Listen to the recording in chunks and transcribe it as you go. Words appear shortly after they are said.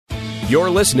You're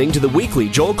listening to the weekly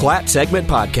Joel Klatt segment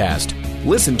podcast.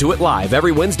 Listen to it live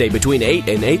every Wednesday between 8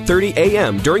 and 8:30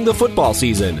 a.m. during the football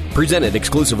season. Presented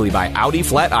exclusively by Audi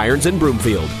Flat Irons in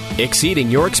Broomfield.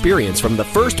 Exceeding your experience from the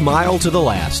first mile to the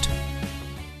last.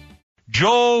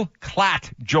 Joel Klatt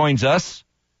joins us,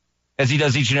 as he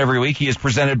does each and every week. He is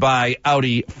presented by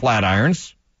Audi Flat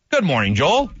Irons. Good morning,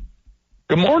 Joel.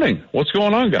 Good morning. What's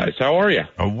going on, guys? How are you?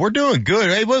 We're doing good.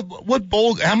 Hey, what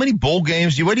bowl? How many bowl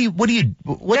games do you?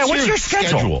 What's your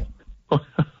schedule?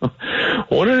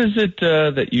 What is it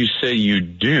that you say you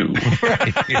do?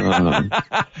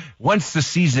 Once the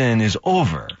season is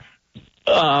over.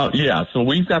 Yeah, so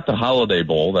we've got the Holiday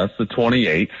Bowl. That's the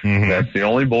 28th. Mm-hmm. That's the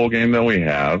only bowl game that we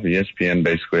have. ESPN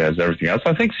basically has everything else.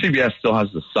 I think CBS still has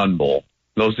the Sun Bowl.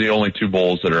 Those are the only two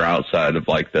bowls that are outside of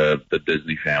like the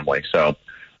Disney family. So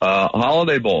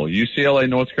Holiday Bowl, UCLA,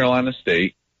 North Carolina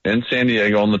State, in San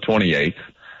Diego on the 28th.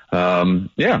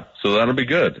 Yeah, so that'll be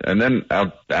good. And then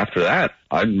after that,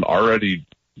 I'm already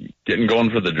getting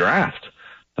going for the draft,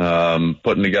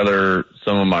 putting together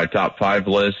some of my top 5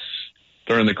 lists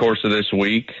during the course of this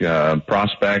week,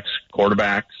 prospects,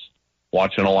 quarterbacks,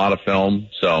 watching a lot of film.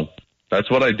 So that's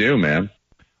what I do, man.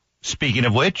 Speaking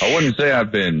of which, I wouldn't say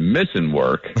I've been missing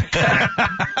work.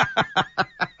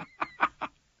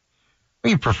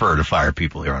 We prefer to fire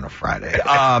people here on a Friday.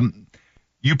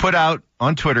 You put out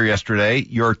on Twitter yesterday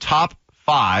your top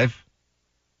 5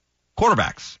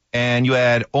 quarterbacks, and you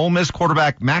had Ole Miss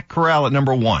quarterback Matt Corral at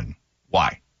number 1.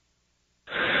 Why?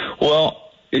 Well,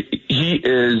 he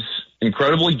is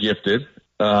incredibly gifted.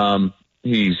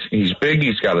 He's big.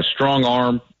 He's got a strong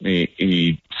arm.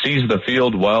 He sees the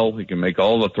field well. He can make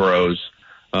all the throws.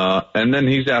 And then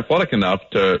he's athletic enough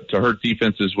to hurt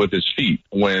defenses with his feet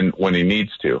when he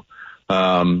needs to.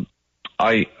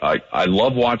 I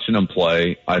love watching him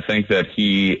play. I think that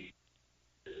he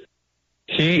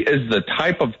is the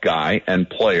type of guy and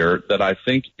player that I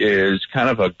think is kind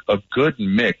of a good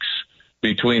mix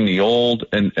between the old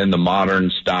and the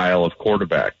modern style of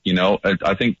quarterback. You know,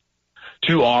 I think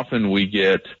too often we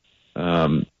get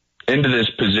into this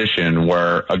position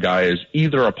where a guy is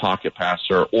either a pocket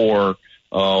passer or,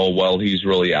 oh, well, he's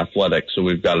really athletic, so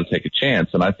we've got to take a chance.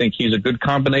 And I think he's a good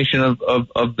combination of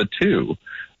the two.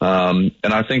 And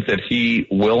I think that he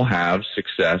will have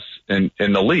success in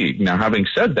the league. Now, having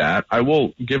said that, I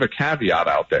will give a caveat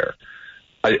out there.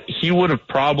 He would have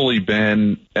probably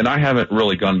been, and I haven't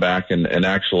really gone back and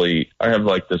actually, I have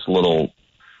like this little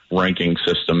ranking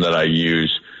system that I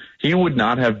use. He would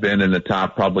not have been in the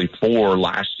top probably 4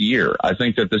 last year. I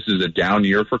think that this is a down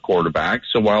year for quarterbacks.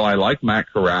 So while I like Matt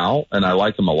Corral and I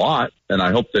like him a lot, and I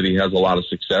hope that he has a lot of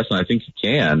success, and I think he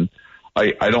can,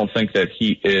 I don't think that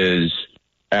he is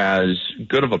as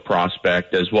good of a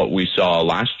prospect as what we saw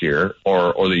last year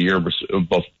or the year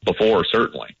before,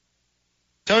 certainly.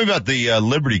 Tell me about the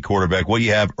Liberty quarterback. What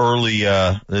you have early,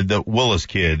 the Willis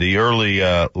kid, the early,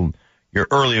 your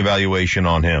early evaluation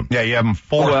on him. Yeah, you have him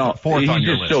fourth on your list.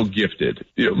 He's just so gifted,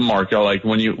 Mark. Like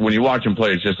when you watch him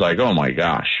play, it's just like, oh my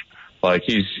gosh, like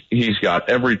he's got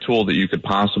every tool that you could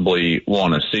possibly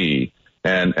want to see,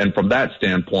 and from that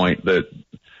standpoint, the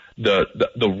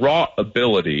raw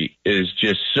ability is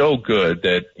just so good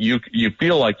that you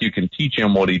feel like you can teach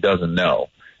him what he doesn't know.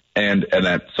 And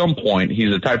at some point,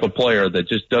 he's the type of player that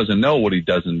just doesn't know what he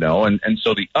doesn't know. And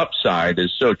so the upside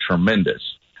is so tremendous.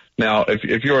 Now,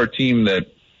 if you're a team that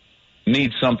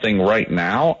needs something right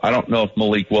now, I don't know if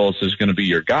Malik Willis is going to be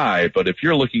your guy, but if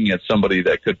you're looking at somebody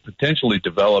that could potentially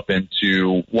develop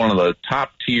into one of the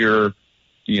top tier,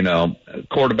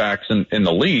 quarterbacks in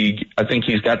the league, I think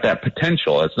he's got that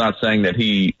potential. It's not saying that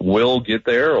he will get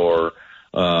there or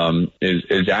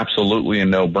is absolutely a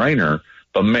no-brainer.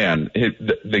 But, man,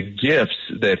 the gifts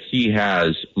that he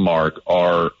has, Mark,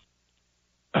 are,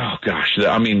 oh, gosh,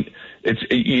 I mean,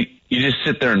 you just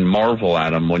sit there and marvel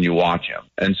at him when you watch him.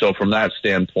 And so from that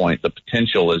standpoint, the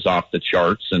potential is off the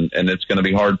charts, and it's going to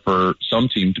be hard for some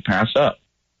team to pass up.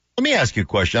 Let me ask you a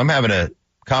question. I'm having a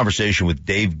conversation with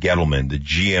Dave Gettleman, the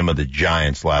GM of the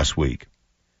Giants, last week,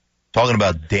 talking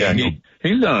about Daniel. Yeah,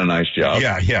 he's done a nice job.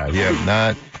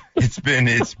 Yeah. It's been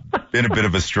a bit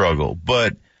of a struggle,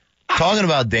 but talking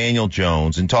about Daniel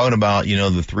Jones and talking about,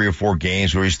 the 3 or 4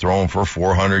 games where he's throwing for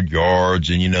 400 yards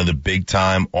and, the big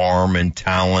time arm and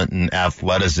talent and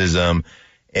athleticism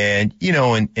and,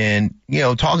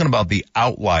 talking about the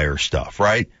outlier stuff,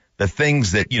 right? The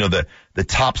things that, the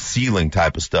top ceiling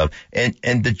type of stuff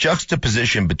and the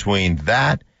juxtaposition between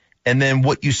that and then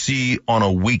what you see on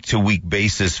a week to week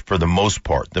basis for the most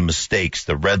part, the mistakes,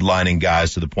 the redlining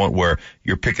guys to the point where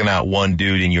you're picking out one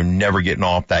dude and you're never getting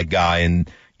off that guy and,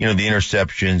 the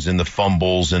interceptions and the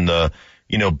fumbles and the,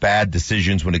 bad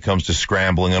decisions when it comes to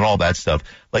scrambling and all that stuff.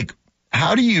 Like,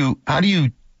 how do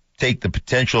you take the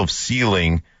potential of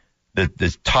ceiling,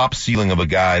 the top ceiling of a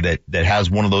guy that has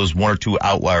one of those one or two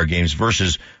outlier games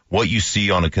versus what you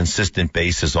see on a consistent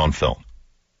basis on film?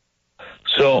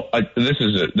 So this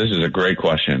is a great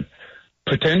question.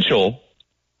 Potential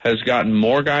has gotten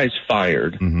more guys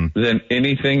fired than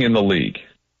anything in the league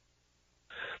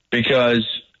because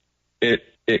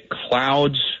it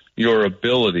clouds your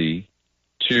ability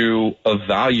to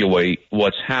evaluate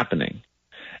what's happening.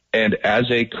 And as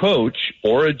a coach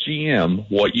or a GM,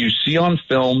 what you see on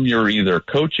film, you're either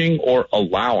coaching or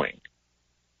allowing,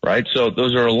 right? So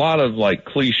those are a lot of like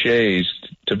cliches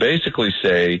to basically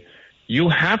say you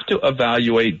have to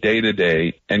evaluate day to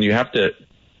day, and you have to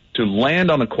land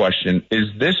on a question, is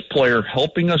this player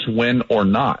helping us win or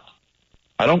not?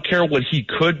 I don't care what he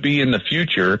could be in the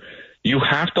future. You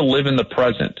have to live in the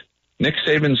present. Nick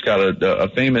Saban's got a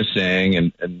famous saying,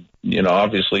 and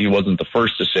obviously he wasn't the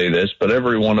first to say this, but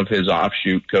every one of his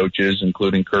offshoot coaches,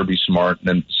 including Kirby Smart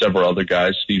and several other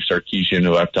guys, Steve Sarkisian,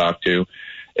 who I've talked to,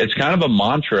 it's kind of a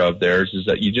mantra of theirs, is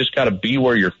that you just got to be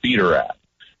where your feet are at.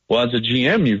 Well, as a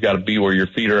GM, you've got to be where your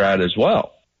feet are at as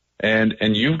well. And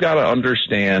you've got to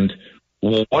understand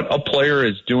what a player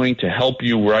is doing to help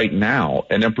you right now.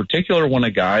 And in particular, when a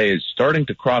guy is starting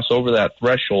to cross over that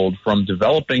threshold from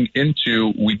developing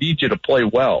into, we need you to play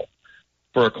well.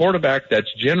 For a quarterback,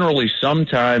 that's generally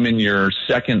sometime in your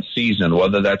second season,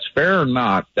 whether that's fair or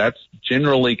not, that's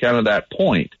generally kind of that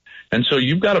point. And so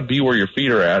you've got to be where your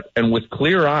feet are at, and with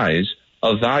clear eyes,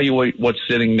 evaluate what's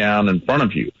sitting down in front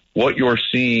of you, what you're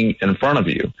seeing in front of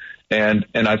you. And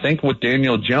I think with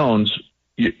Daniel Jones,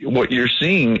 what you're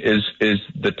seeing is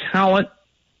the talent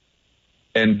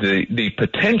and the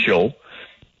potential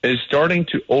is starting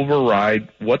to override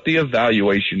what the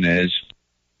evaluation is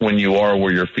when you are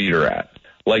where your feet are at.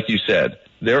 Like you said,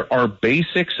 there are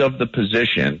basics of the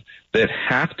position that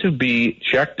have to be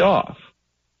checked off.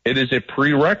 It is a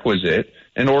prerequisite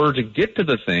in order to get to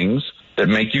the things that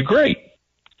make you great.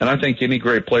 And I think any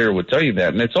great player would tell you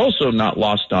that. And it's also not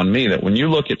lost on me that when you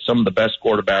look at some of the best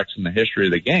quarterbacks in the history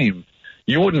of the game,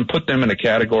 you wouldn't put them in a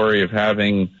category of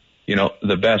having,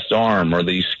 the best arm or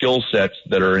the skill sets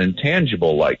that are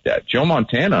intangible like that. Joe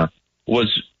Montana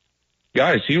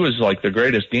he was like the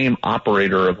greatest game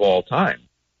operator of all time.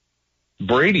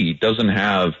 Brady doesn't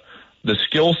have the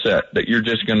skill set that you're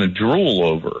just going to drool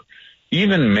over.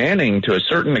 Even Manning, to a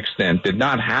certain extent, did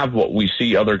not have what we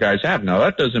see other guys have. Now,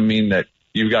 that doesn't mean that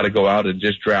you've got to go out and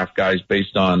just draft guys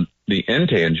based on the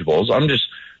intangibles. I'm just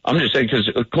saying, because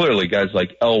clearly guys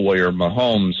like Elway or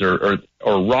Mahomes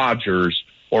or Rodgers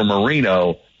or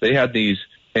Marino, they had these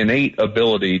innate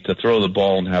ability to throw the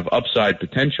ball and have upside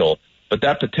potential. But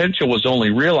that potential was only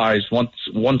realized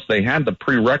once they had the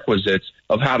prerequisites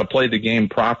of how to play the game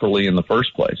properly in the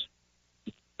first place.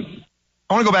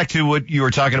 I want to go back to what you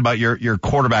were talking about, your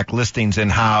quarterback listings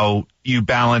and how you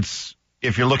balance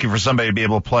if you're looking for somebody to be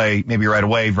able to play maybe right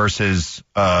away versus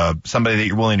somebody that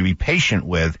you're willing to be patient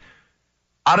with.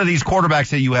 Out of these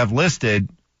quarterbacks that you have listed,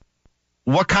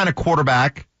 what kind of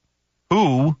quarterback,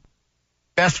 who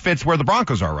best fits where the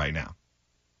Broncos are right now?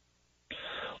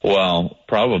 Well,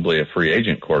 probably a free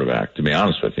agent quarterback, to be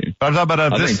honest with you. But I'm talking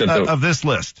about of this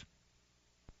list.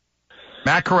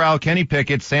 Matt Corral, Kenny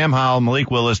Pickett, Sam Howell,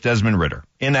 Malik Willis, Desmond Ritter.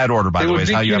 In that order, by the way,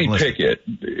 is how you have listed.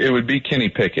 It would be Kenny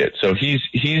Pickett. So he's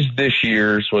this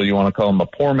year's, whether you want to call him a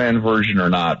poor man version or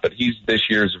not, but he's this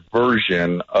year's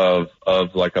version of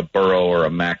like a Burrow or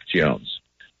a Mac Jones,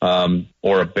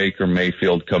 or a Baker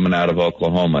Mayfield coming out of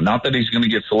Oklahoma. Not that he's going to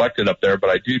get selected up there,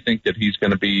 but I do think that he's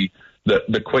going to be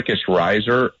the quickest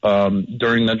riser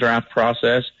during the draft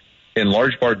process, in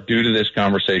large part due to this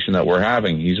conversation that we're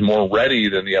having. He's more ready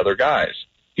than the other guys.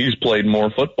 He's played more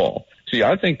football. See,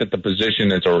 I think that the position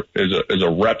is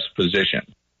a reps position.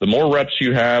 The more reps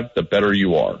you have, the better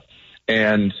you are.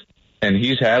 And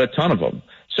he's had a ton of them.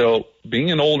 So being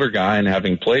an older guy and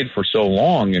having played for so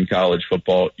long in college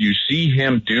football, you see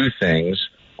him do things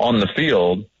on the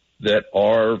field that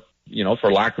are,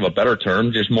 for lack of a better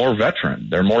term, just more veteran.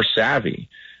 They're more savvy.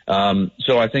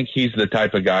 So I think he's the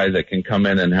type of guy that can come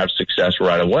in and have success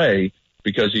right away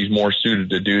because he's more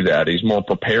suited to do that. He's more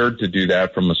prepared to do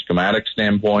that from a schematic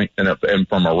standpoint and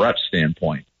from a rep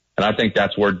standpoint. And I think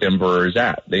that's where Denver is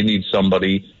at. They need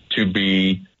somebody to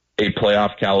be a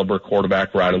playoff caliber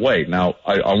quarterback right away. Now,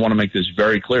 I want to make this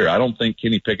very clear. I don't think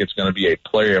Kenny Pickett's going to be a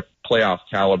playoff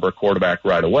caliber quarterback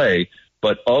right away,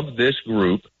 but of this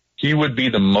group, he would be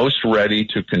the most ready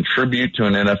to contribute to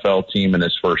an NFL team in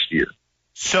his first year.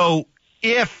 So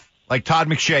if, like Todd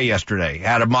McShay yesterday,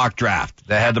 had a mock draft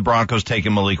that had the Broncos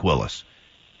taking Malik Willis,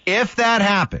 if that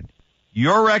happened,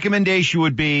 your recommendation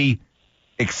would be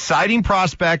exciting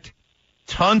prospect,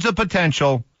 tons of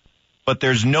potential, but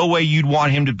there's no way you'd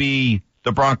want him to be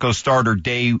the Broncos starter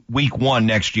week 1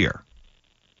 next year.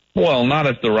 Well, not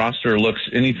if the roster looks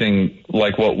anything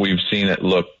like what we've seen it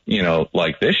look,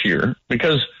 like this year.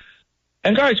 Because,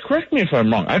 and guys, correct me if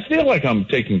I'm wrong, I feel like I'm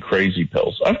taking crazy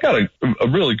pills. I've got a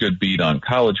really good beat on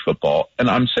college football, and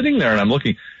I'm sitting there and I'm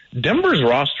looking. Denver's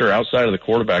roster outside of the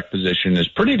quarterback position is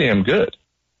pretty damn good.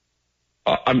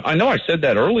 I know I said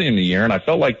that early in the year, and I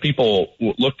felt like people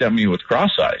looked at me with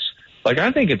cross eyes. Like,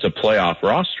 I think it's a playoff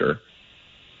roster.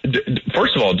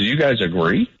 First of all, do you guys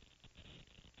agree?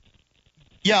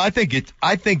 Yeah, I think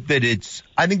that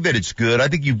it's good. I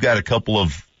think you've got a couple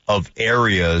of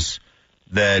areas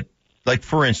that, like,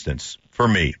 for instance, for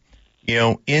me,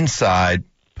 inside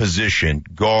position,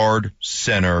 guard,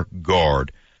 center,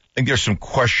 guard. I think there's some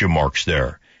question marks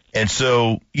there. And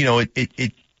so,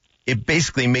 it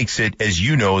basically makes it, as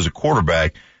you know, as a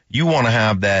quarterback, you want to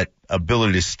have that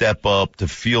ability to step up, to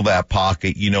feel that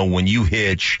pocket, when you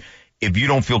hitch. If you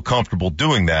don't feel comfortable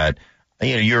doing that,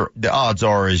 the odds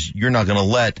are is you're not going to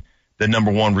let the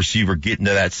number one receiver get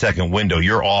into that second window.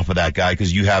 You're off of that guy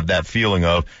because you have that feeling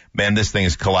of, man, this thing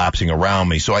is collapsing around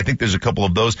me. So I think there's a couple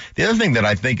of those. The other thing that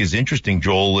I think is interesting,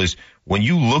 Joel, is when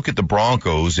you look at the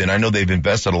Broncos, and I know they've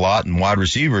invested a lot in wide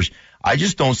receivers, I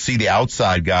just don't see the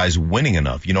outside guys winning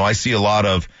enough. I see a lot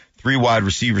of 3 wide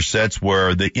receiver sets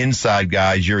where the inside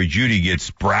guy, Jerry Jeudy, gets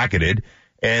bracketed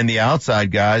and the outside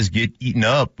guys get eaten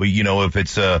up. But, if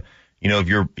it's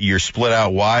if you're split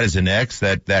out wide as an X,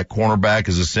 that cornerback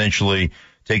is essentially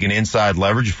taking inside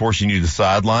leverage, forcing you to the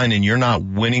sideline, and you're not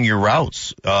winning your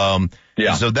routes. So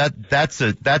that's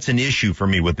an issue for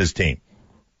me with this team.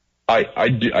 I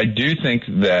do think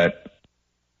that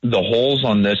the holes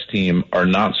on this team are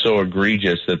not so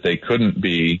egregious that they couldn't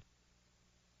be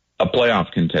a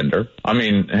playoff contender. I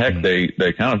mean, heck,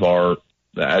 they kind of are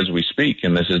as we speak,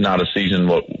 and this is not a season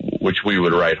which we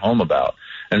would write home about.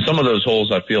 And some of those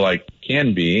holes I feel like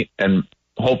can be and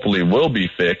hopefully will be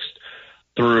fixed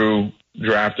through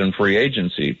draft and free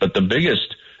agency. But the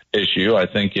biggest issue, I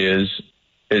think, is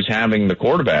having the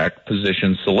quarterback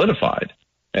position solidified.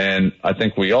 And I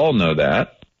think we all know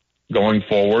that. Going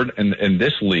forward in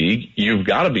this league, you've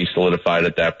got to be solidified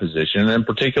at that position, in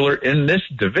particular in this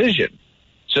division.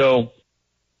 So,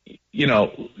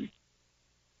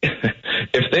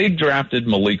 if they drafted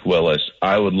Malik Willis,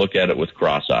 I would look at it with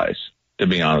cross eyes, to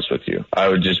be honest with you. I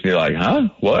would just be like, huh?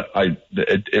 What?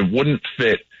 It wouldn't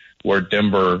fit where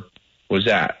Denver was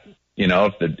at.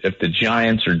 If the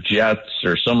Giants or Jets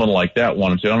or someone like that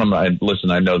wanted to,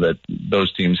 listen, I know that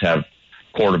those teams have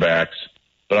quarterbacks,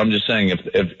 but I'm just saying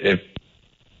if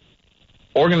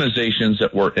organizations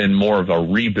that were in more of a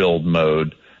rebuild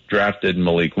mode drafted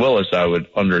Malik Willis, I would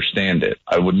understand it.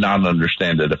 I would not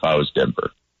understand it if I was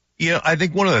Denver. I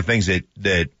think one of the things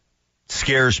that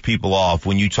scares people off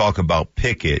when you talk about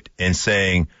Pickett and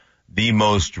saying the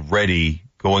most ready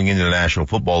going into the National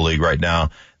Football League right now,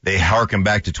 they harken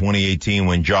back to 2018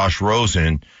 when Josh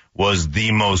Rosen was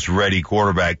the most ready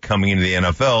quarterback coming into the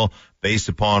NFL based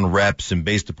upon reps and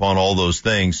based upon all those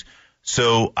things.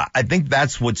 So I think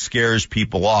that's what scares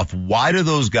people off. Why do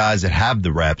those guys that have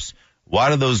the reps, why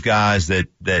do those guys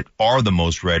that are the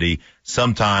most ready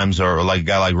sometimes, or like a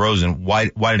guy like Rosen, why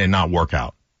did it not work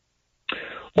out?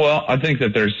 Well, I think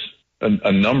that there's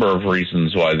a number of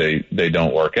reasons why they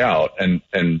don't work out. And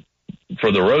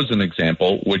for the Rosen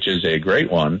example, which is a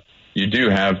great one, you do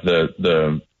have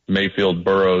the Mayfield,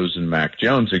 Burrows, and Mac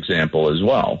Jones example as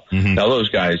well. Mm-hmm. Now, those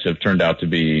guys have turned out to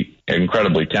be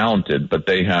incredibly talented, but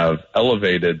they have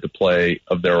elevated the play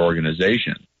of their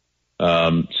organization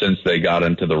since they got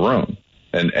into the room.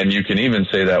 And you can even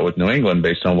say that with New England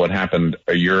based on what happened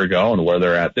a year ago and where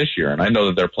they're at this year. And I know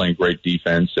that they're playing great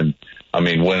defense, and,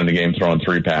 winning the game throwing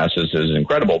 3 passes is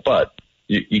incredible, but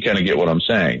you kind of get what I'm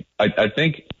saying. I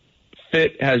think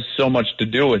fit has so much to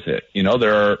do with it.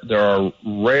 There are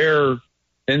rare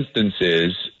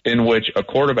instances in which a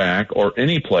quarterback or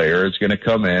any player is going to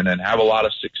come in and have a lot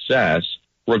of success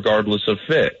regardless of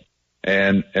fit.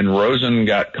 And Rosen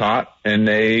got caught in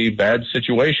a bad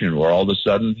situation where all of a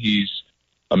sudden he's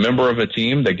a member of a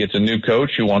team that gets a new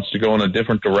coach who wants to go in a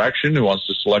different direction, who wants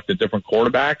to select a different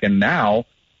quarterback. And now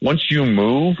once you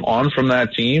move on from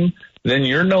that team, then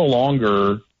you're no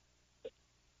longer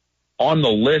on the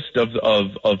list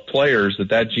of players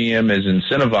that GM is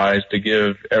incentivized to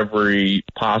give every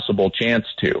possible chance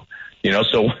to.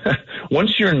 So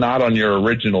once you're not on your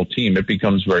original team, it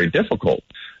becomes very difficult.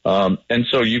 And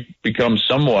so you become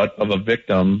somewhat of a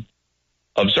victim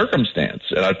of circumstance.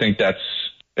 And I think that's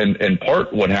in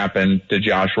part what happened to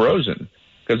Josh Rosen.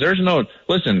 Because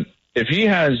listen, if he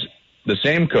has the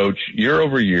same coach year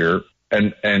over year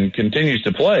and continues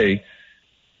to play,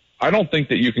 I don't think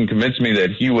that you can convince me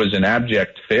that he was an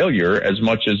abject failure as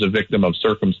much as a victim of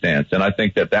circumstance. And I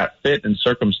think that fit and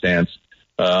circumstance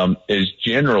is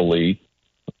generally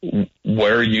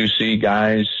where you see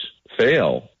guys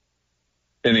fail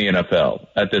in the NFL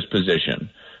at this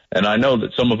position. And I know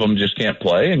that some of them just can't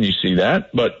play, and you see that.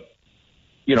 But,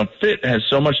 fit has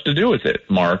so much to do with it,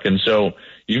 Mark. And so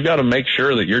you've got to make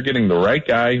sure that you're getting the right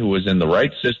guy who is in the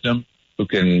right system, who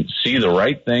can see the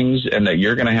right things, and that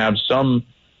you're going to have some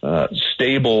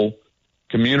stable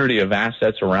community of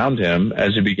assets around him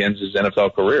as he begins his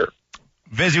NFL career.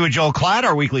 Visit with Joel Klatt,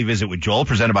 our weekly Visit with Joel,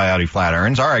 presented by Audi Flat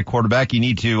Irons. All right, quarterback, you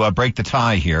need to break the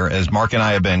tie here, as Mark and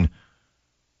I have been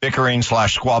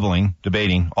bickering/squabbling,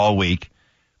 debating all week.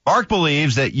 Mark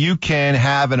believes that you can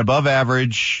have an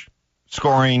above-average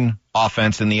scoring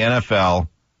offense in the NFL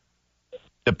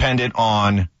dependent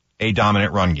on a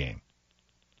dominant run game.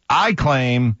 I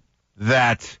claim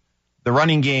that the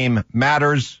running game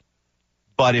matters,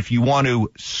 but if you want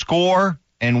to score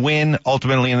and win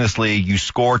ultimately in this league, you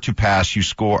score to pass,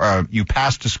 you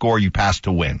pass to score, you pass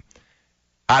to win.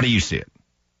 How do you see it?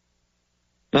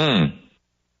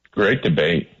 Great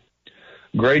debate.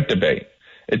 Great debate.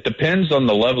 It depends on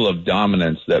the level of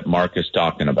dominance that Mark is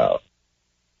talking about.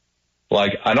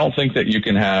 Like, I don't think that you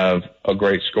can have a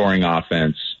great scoring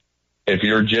offense if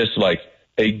you're just like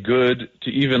a good to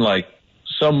even like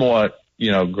somewhat,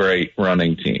 great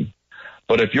running team.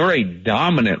 But if you're a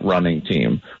dominant running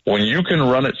team, when you can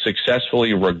run it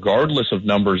successfully regardless of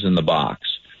numbers in the box,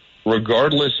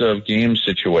 regardless of game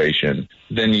situation,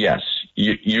 then yes,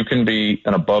 you can be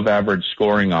an above average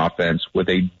scoring offense with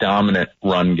a dominant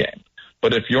run game.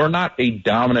 But if you're not a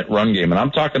dominant run game, and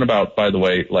I'm talking about, by the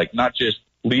way, like not just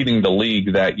leading the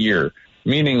league that year,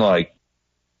 meaning like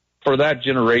for that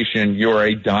generation, you're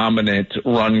a dominant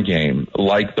run game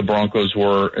like the Broncos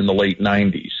were in the late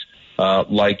 90s,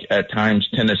 like at times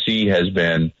Tennessee has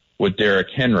been with Derrick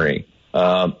Henry,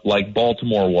 like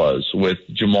Baltimore was with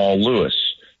Jamal Lewis.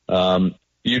 I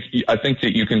think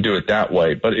that you can do it that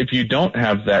way. But if you don't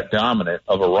have that dominant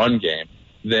of a run game,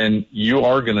 then you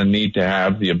are going to need to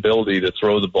have the ability to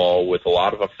throw the ball with a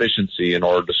lot of efficiency in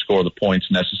order to score the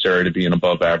points necessary to be an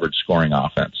above-average scoring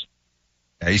offense.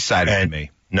 Yeah, he sided with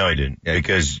me. No, he didn't. Yeah,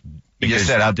 because he just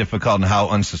said how difficult and how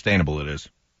unsustainable it is.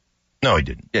 No, he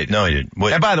didn't. Yeah, no, he didn't.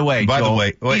 Wait, and by the way,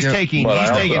 he's taking.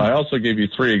 I also gave you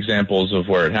 3 example of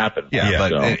where it happened. Yeah, but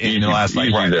so in the last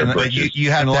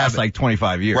you have to have like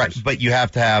 25 years, right? But you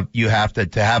have to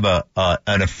have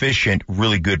an efficient,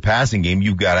 really good passing game.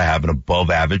 You've got to have an above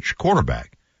average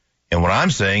quarterback. And what I'm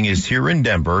saying is, here in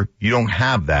Denver, you don't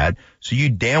have that, so you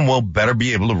damn well better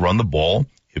be able to run the ball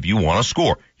if you want to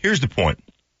score. Here's the point,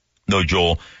 though,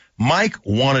 Joel. Mike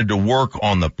wanted to work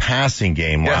on the passing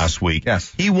game last week.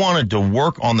 Yes. He wanted to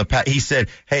work on he said,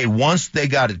 hey, once they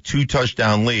got a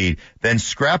 2-touchdown lead, then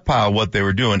scrap pile what they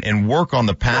were doing and work on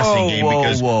the passing game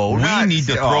because we need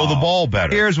to throw the ball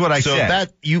better. Here's what I said. So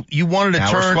that you wanted to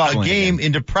turn a game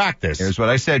into practice. Here's what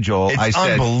I said, Joel. It's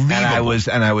unbelievable.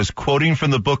 And I was quoting from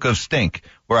the book of Stink,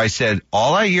 where I said,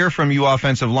 all I hear from you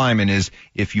offensive linemen is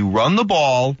if you run the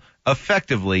ball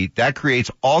effectively, that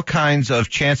creates all kinds of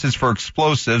chances for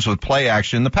explosives with play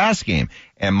action in the pass game.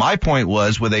 And my point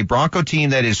was, with a Bronco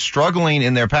team that is struggling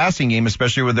in their passing game,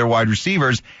 especially with their wide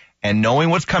receivers, and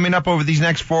knowing what's coming up over these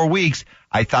next 4 weeks,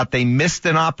 I thought they missed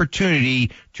an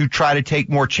opportunity to try to take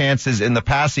more chances in the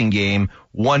passing game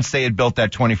once they had built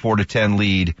that 24-10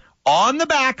 lead on the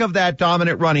back of that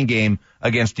dominant running game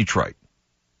against Detroit.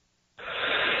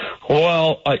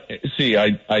 Well,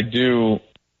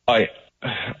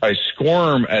 I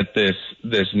squirm at this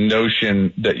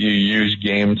notion that you use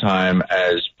game time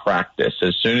as practice.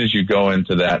 As soon as you go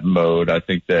into that mode, I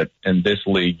think that in this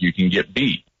league you can get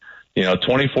beat.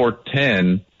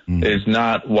 24-10 is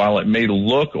not, while it may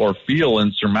look or feel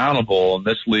insurmountable in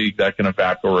this league, that can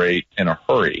evaporate in a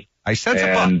hurry. I sense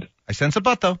a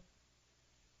but though.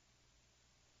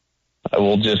 I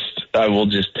will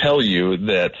just tell you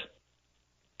that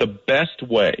the best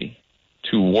way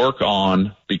to work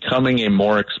on becoming a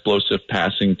more explosive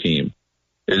passing team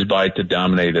is to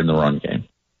dominate in the run game.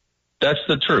 That's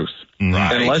the truth.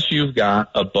 Right. Unless you've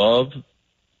got above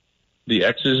the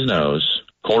X's and O's,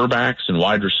 quarterbacks and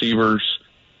wide receivers,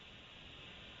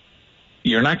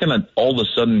 you're not going to all of a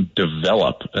sudden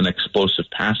develop an explosive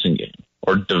passing game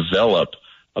or develop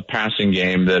a passing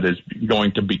game that is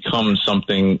going to become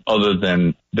something other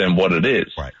than what it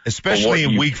is. Right. Especially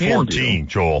in week 14,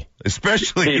 Joel.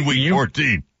 Especially in week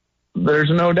 14. There's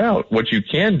no doubt. What you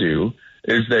can do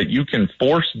is that you can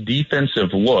force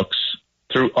defensive looks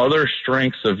through other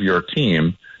strengths of your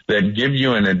team that give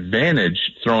you an advantage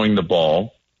throwing the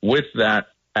ball with that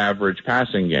average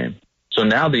passing game. So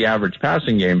now the average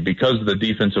passing game, because of the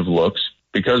defensive looks,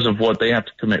 because of what they have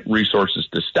to commit resources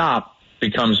to stop,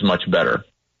 becomes much better.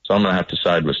 So I'm going to have to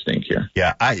side with Stink here.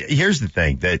 Yeah, here's the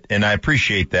thing and I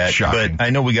appreciate that, Shocking. but I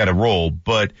know we got to roll,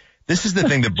 but this is the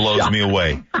thing that blows me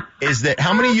away, is that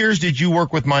how many years did you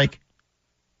work with Mike?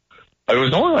 It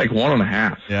was only like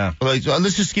 1.5. Yeah. So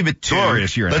let's just give it 2.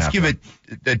 Glorious year and Let's a half, give it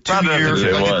a 2 year,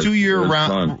 like a 2 year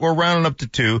round. We're rounding up to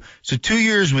 2. So 2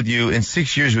 years with you and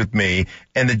 6 years with me,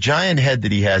 and the giant head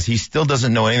that he has, he still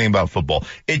doesn't know anything about football.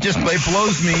 It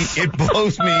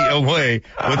blows me away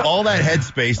with all that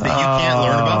headspace that you can't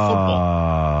learn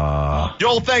about football.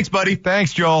 Joel, thanks, buddy.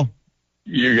 Thanks, Joel.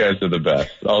 You guys are the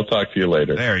best. I'll talk to you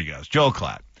later. There he goes. Joel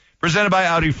Klatt. Presented by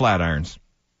Audi Flatirons.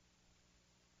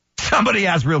 Somebody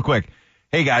asked real quick,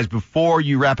 hey guys, before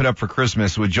you wrap it up for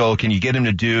Christmas with Joel, can you get him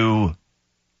to do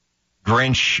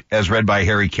Grinch as read by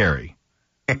Harry Carey?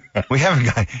 He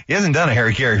hasn't done a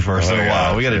Harry Carey for us in a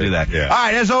while. We got to do that. Yeah. All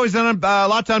right, as always, a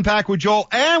lot to unpack with Joel,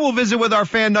 and we'll visit with our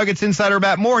Fan Nuggets insider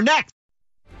about more next.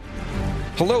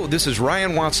 Hello, this is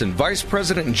Ryan Watson, Vice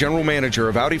President and General Manager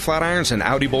of Audi Flatirons and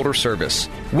Audi Boulder Service.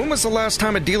 When was the last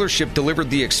time a dealership delivered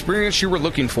the experience you were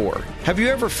looking for? Have you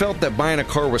ever felt that buying a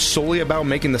car was solely about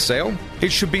making the sale?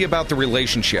 It should be about the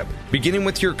relationship, beginning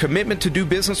with your commitment to do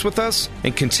business with us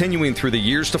and continuing through the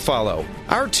years to follow.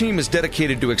 Our team is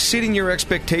dedicated to exceeding your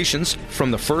expectations from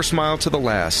the first mile to the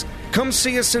last. Come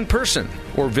see us in person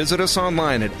or visit us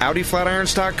online at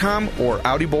AudiFlatirons.com or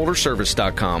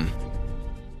AudiBoulderService.com.